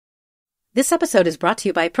This episode is brought to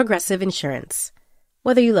you by Progressive Insurance.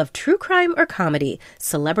 Whether you love true crime or comedy,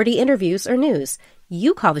 celebrity interviews or news,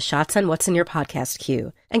 you call the shots on what's in your podcast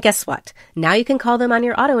queue. And guess what? Now you can call them on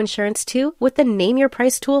your auto insurance too with the Name Your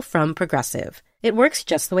Price tool from Progressive. It works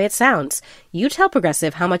just the way it sounds. You tell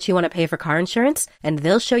Progressive how much you want to pay for car insurance, and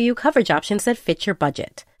they'll show you coverage options that fit your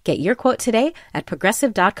budget. Get your quote today at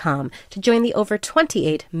Progressive.com to join the over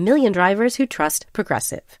 28 million drivers who trust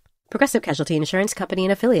Progressive. Progressive Casualty Insurance Company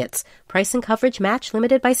and Affiliates. Price and coverage match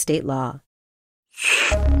limited by state law.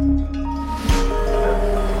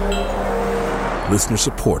 Listener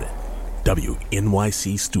supported.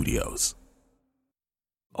 WNYC Studios.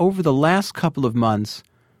 Over the last couple of months,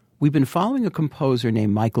 we've been following a composer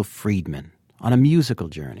named Michael Friedman on a musical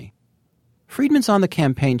journey. Friedman's on the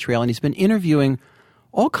campaign trail, and he's been interviewing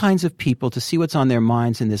all kinds of people to see what's on their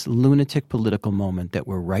minds in this lunatic political moment that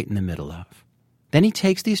we're right in the middle of. Then he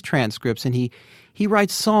takes these transcripts and he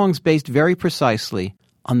writes songs based very precisely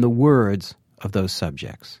on the words of those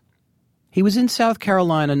subjects. He was in South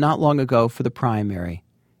Carolina not long ago for the primary,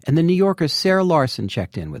 and the New Yorker's Sarah Larson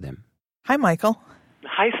checked in with him. Hi, Michael.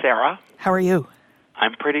 Hi, Sarah. How are you?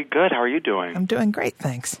 I'm pretty good. How are you doing? I'm doing great,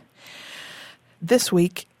 thanks. This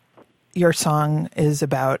week, your song is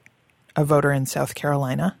about a voter in South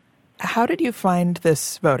Carolina. How did you find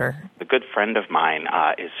this voter? A good friend of mine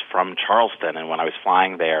is from Charleston, and when I was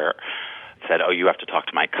flying there, said, "Oh, you have to talk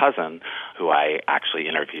to my cousin," who I actually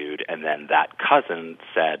interviewed, and then that cousin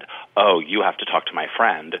said, "Oh, you have to talk to my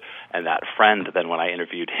friend," and that friend then, when I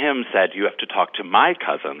interviewed him, said, "You have to talk to my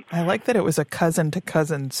cousin." I like that it was a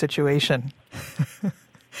cousin-to-cousin situation.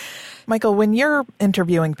 Michael, when you're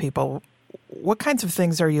interviewing people, what kinds of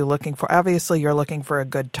things are you looking for? Obviously, you're looking for a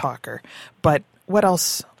good talker, but what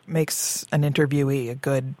else makes an interviewee a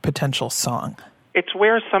good potential song? It's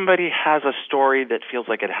where somebody has a story that feels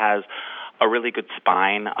like it has a really good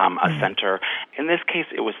spine, a center. In this case,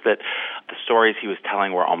 it was that the stories he was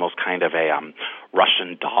telling were almost kind of a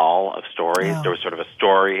Russian doll of stories. Oh. There was sort of a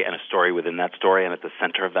story and a story within that story, and at the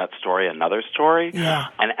center of that story, another story. Yeah.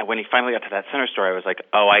 And when he finally got to that center story, I was like,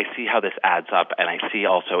 oh, I see how this adds up, and I see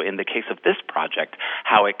also, in the case of this project,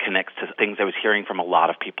 how it connects to things I was hearing from a lot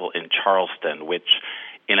of people in Charleston, which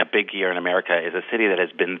in a big year in America is a city that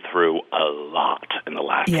has been through a lot in the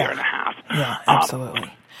last year and a half. Yeah, absolutely.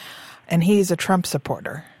 And he's a Trump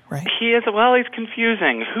supporter, right? He is. Well, he's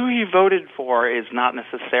confusing. Who he voted for is not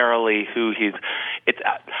necessarily who he's.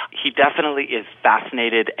 He definitely is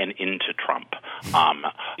fascinated and into Trump.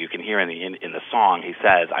 You can hear in the song he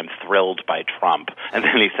says, "I'm thrilled by Trump," and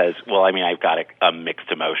then he says, "Well, I mean, I've got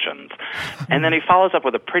mixed emotions," and then he follows up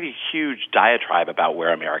with a pretty huge diatribe about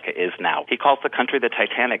where America is now. He calls the country the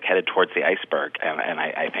Titanic headed towards the iceberg, and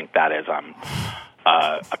I think that is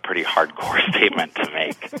a pretty hardcore statement to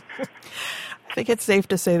make. I think it's safe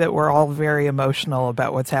to say that we're all very emotional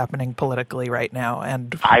about what's happening politically right now.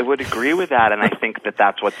 And I would agree with that, and I think that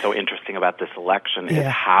that's what's so interesting about this election is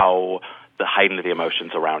how the heightened the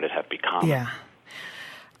emotions around it have become. Yeah.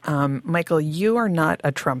 Michael, you are not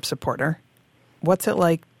a Trump supporter. What's it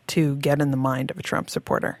like to get in the mind of a Trump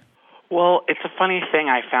supporter? Well, it's a funny thing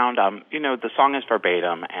I found, the song is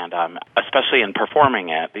verbatim, and especially in performing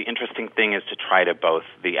it, the interesting thing is to try to both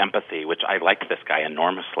the empathy, which I liked this guy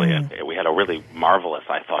enormously. We had a really marvelous,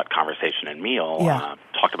 I thought, conversation and meal,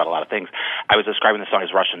 talked about a lot of things. I was describing the song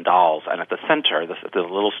as Russian dolls, and at the center, the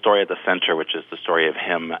little story at the center, which is the story of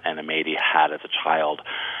him and a mate he had as a child,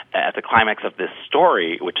 at the climax of this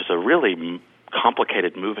story, which is a really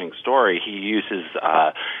complicated, moving story, he uses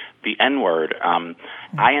the N-word.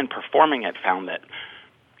 I, in performing it, found that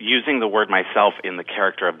using the word myself in the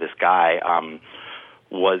character of this guy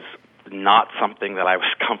was not something that I was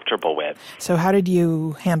comfortable with. So how did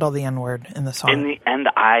you handle the N-word in the song? In the end,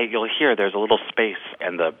 you'll hear there's a little space,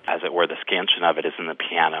 and as it were, the scansion of it is in the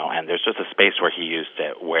piano, and there's just a space where he used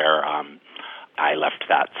it where I left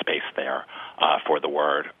that space there for the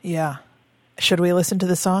word. Yeah. Should we listen to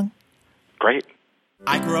the song? Great.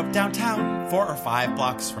 I grew up downtown 4 or 5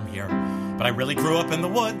 blocks from here, but I really grew up in the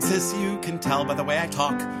woods, as you can tell by the way I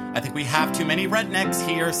talk. I think we have too many rednecks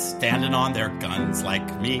here standing on their guns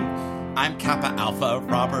like me. I'm Kappa Alpha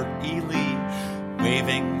Robert E. Lee,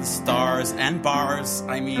 waving stars and bars.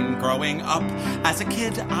 I mean, growing up as a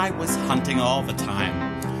kid, I was hunting all the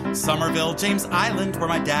time. Somerville, James Island, where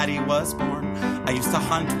my daddy was born. I used to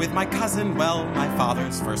hunt with my cousin, well, my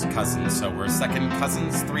father's first cousin, so we're second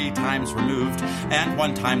cousins 3 times removed, and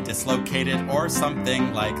 1 time dislocated, or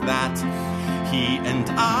something like that. He and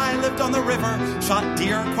I lived on the river, shot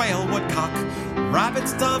deer, quail, woodcock,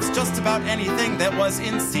 rabbits, doves, just about anything that was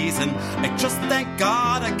in season. I just thank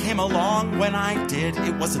God I came along when I did.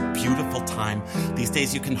 It was a beautiful time. These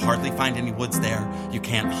days you can hardly find any woods there. You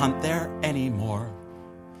can't hunt there anymore.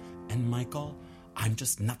 And Michael, I'm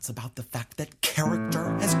just nuts about the fact that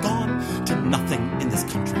character has gone to nothing in this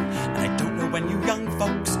country. And I don't know when you young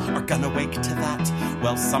folks are gonna wake to that.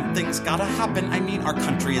 Well, something's gotta happen. I mean, our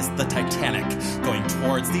country is the Titanic going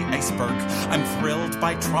towards the iceberg. I'm thrilled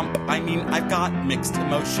by Trump. I mean, I've got mixed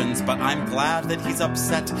emotions, but I'm glad that he's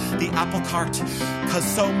upset the apple cart. Cause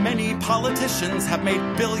so many politicians have made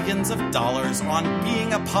billions of dollars on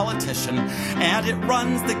being a politician. And it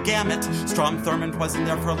runs the gamut. Strom Thurmond wasn't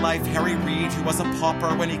there for life. Harry Reid, who was a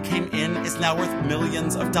pauper when he came in, is now worth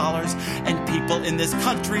millions of dollars. And people in this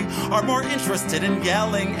country are more interested in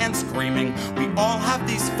yelling and screaming. We all have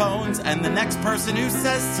these phones, and the next person who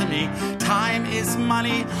says to me, time is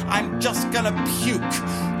money, I'm just gonna puke.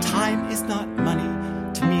 Time is not money.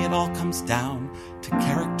 To me it all comes down to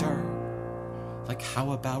character. Like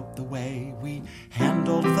how about the way we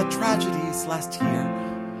handled the tragedies last year?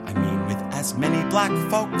 I mean, with as many black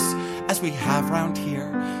folks as we have round here.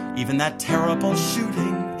 Even that terrible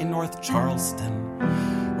shooting in North Charleston,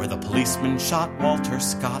 where the policeman shot Walter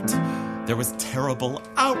Scott. There was terrible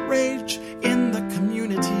outrage in the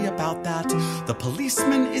community about that. The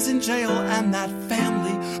policeman is in jail and that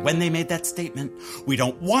family, when they made that statement, we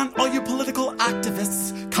don't want all you political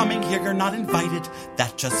activists coming here, you're not invited.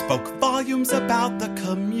 That just spoke volumes about the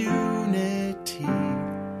community.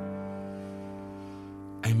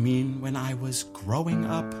 I mean, when I was growing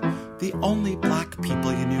up, the only black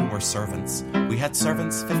people you knew were servants. We had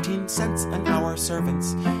servants, 15 cents an hour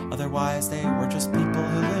servants. Otherwise, they were just people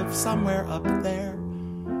who lived somewhere up there.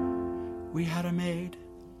 We had a maid,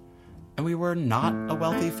 and we were not a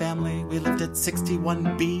wealthy family. We lived at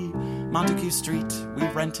 61B Montague Street. We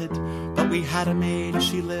rented, but we had a maid.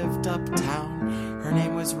 She lived uptown. Her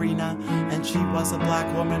name was Rena, and she was a black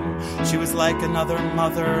woman. She was like another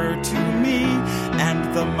mother to me.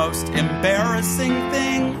 And the most embarrassing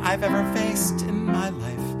thing I've ever faced in my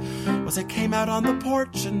life was I came out on the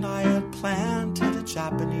porch and I had planted a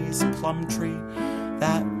Japanese plum tree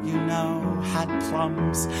that, you know, had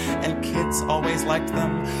plums, and kids always liked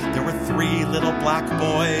them. There were 3 little black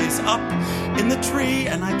boys up in the tree,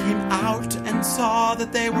 and I came out and saw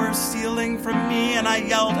that they were stealing from me, and I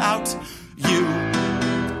yelled out, "You,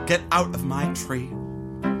 get out of my tree."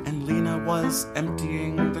 And Lena was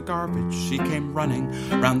emptying the garbage. She came running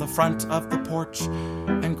round the front of the porch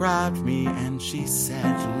and grabbed me, and she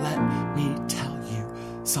said, "Let me tell you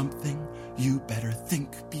something. You better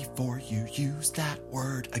think before you use that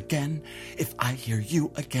word again. If I hear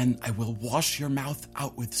you again, I will wash your mouth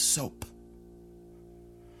out with soap."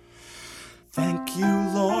 Thank you,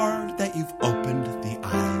 Lord, that you've opened the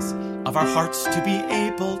eyes of our hearts to be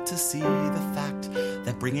able to see the fact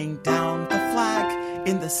that bringing down the flag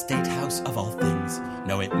in the State House of all things,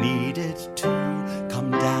 no, it needed to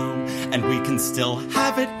come down, and we can still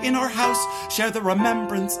have it in our house, share the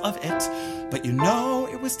remembrance of it. But you know,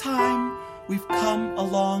 it was time. We've come a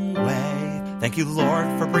long way. Thank you,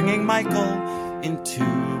 Lord, for bringing Michael into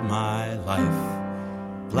my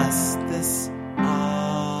life. Bless this.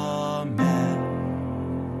 Amen.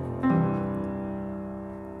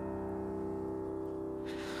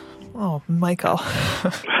 Oh, Michael.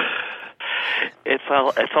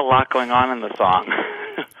 It's a lot going on in the song.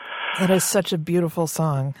 That is such a beautiful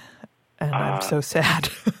song, and I'm so sad.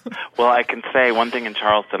 Well, I can say one thing in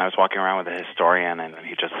Charleston. I was walking around with a historian, and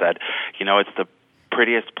he just said, you know, it's the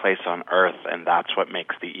prettiest place on earth, and that's what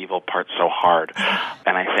makes the evil part so hard.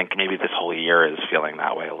 And I think maybe this whole year is feeling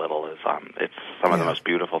that way a little. Is it's some of the most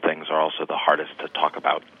beautiful things are also the hardest to talk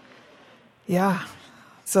about. Yeah.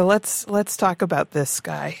 So let's talk about this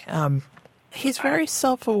guy. He's very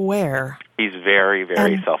self-aware. He's very,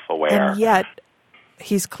 very self-aware. And yet,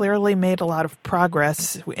 he's clearly made a lot of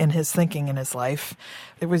progress in his thinking in his life.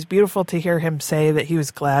 It was beautiful to hear him say that he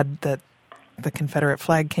was glad that the Confederate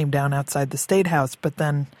flag came down outside the State House, but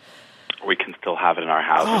then... we can still have it in our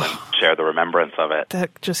house and share the remembrance of it.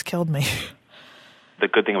 That just killed me. The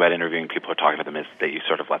good thing about interviewing people or talking to them is that you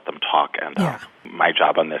sort of let them talk, and my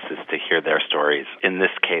job on this is to hear their stories. In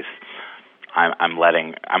this case, I'm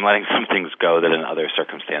letting some things go that in other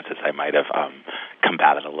circumstances I might have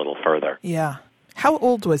combated a little further. Yeah. How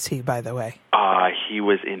old was he, by the way? He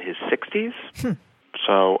was in his 60s,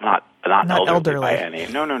 so not elderly by any.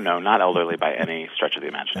 No, not elderly by any stretch of the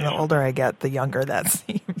imagination. And the older I get, the younger that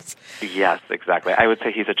seems. Yes, exactly. I would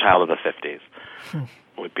say he's a child of the 50s.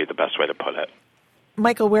 Would be the best way to put it.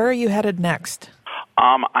 Michael, where are you headed next?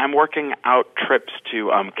 I'm working out trips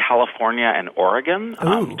to California and Oregon,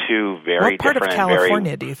 two very What part different of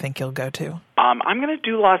California do you think you'll go to? I'm going to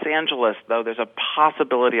do Los Angeles, though there's a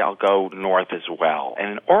possibility I'll go north as well.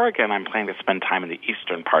 And in Oregon, I'm planning to spend time in the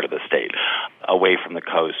eastern part of the state, away from the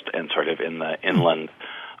coast and sort of in the inland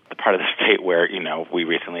the part of the state where, we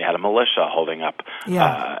recently had a militia holding up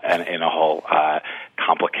and in a whole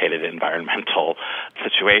complicated environmental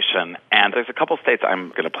situation. And there's a couple states I'm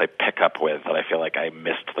going to play pickup with that I feel like I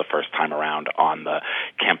missed the first time around on the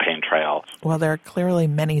campaign trail. Well, there are clearly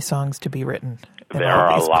many songs to be written. There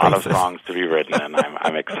are a lot of songs to be written, and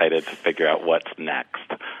I'm excited to figure out what's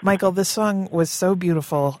next. Michael, this song was so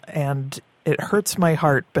beautiful, and it hurts my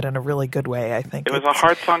heart, but in a really good way, I think. It was a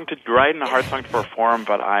hard song to write and a hard song to perform,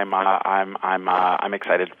 but I'm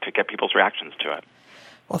excited to get people's reactions to it.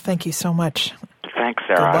 Well, thank you so much. Thanks,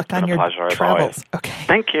 Sarah. Good luck on your pleasure, travels. Okay.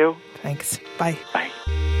 Thank you. Thanks. Bye. Bye.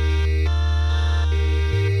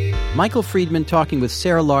 Michael Friedman talking with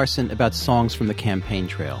Sarah Larson about songs from the campaign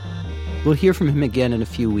trail. We'll hear from him again in a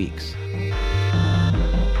few weeks.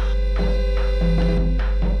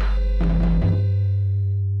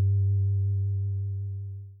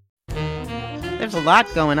 There's a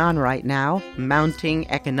lot going on right now. Mounting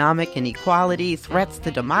economic inequality, threats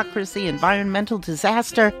to democracy, environmental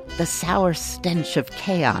disaster, the sour stench of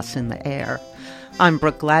chaos in the air. I'm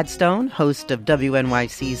Brooke Gladstone, host of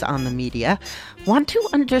WNYC's On the Media. Want to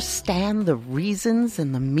understand the reasons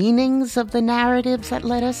and the meanings of the narratives that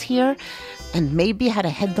led us here, and maybe how to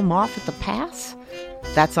head them off at the pass?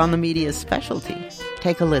 That's On the Media's specialty.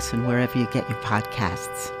 Take a listen wherever you get your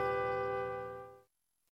podcasts.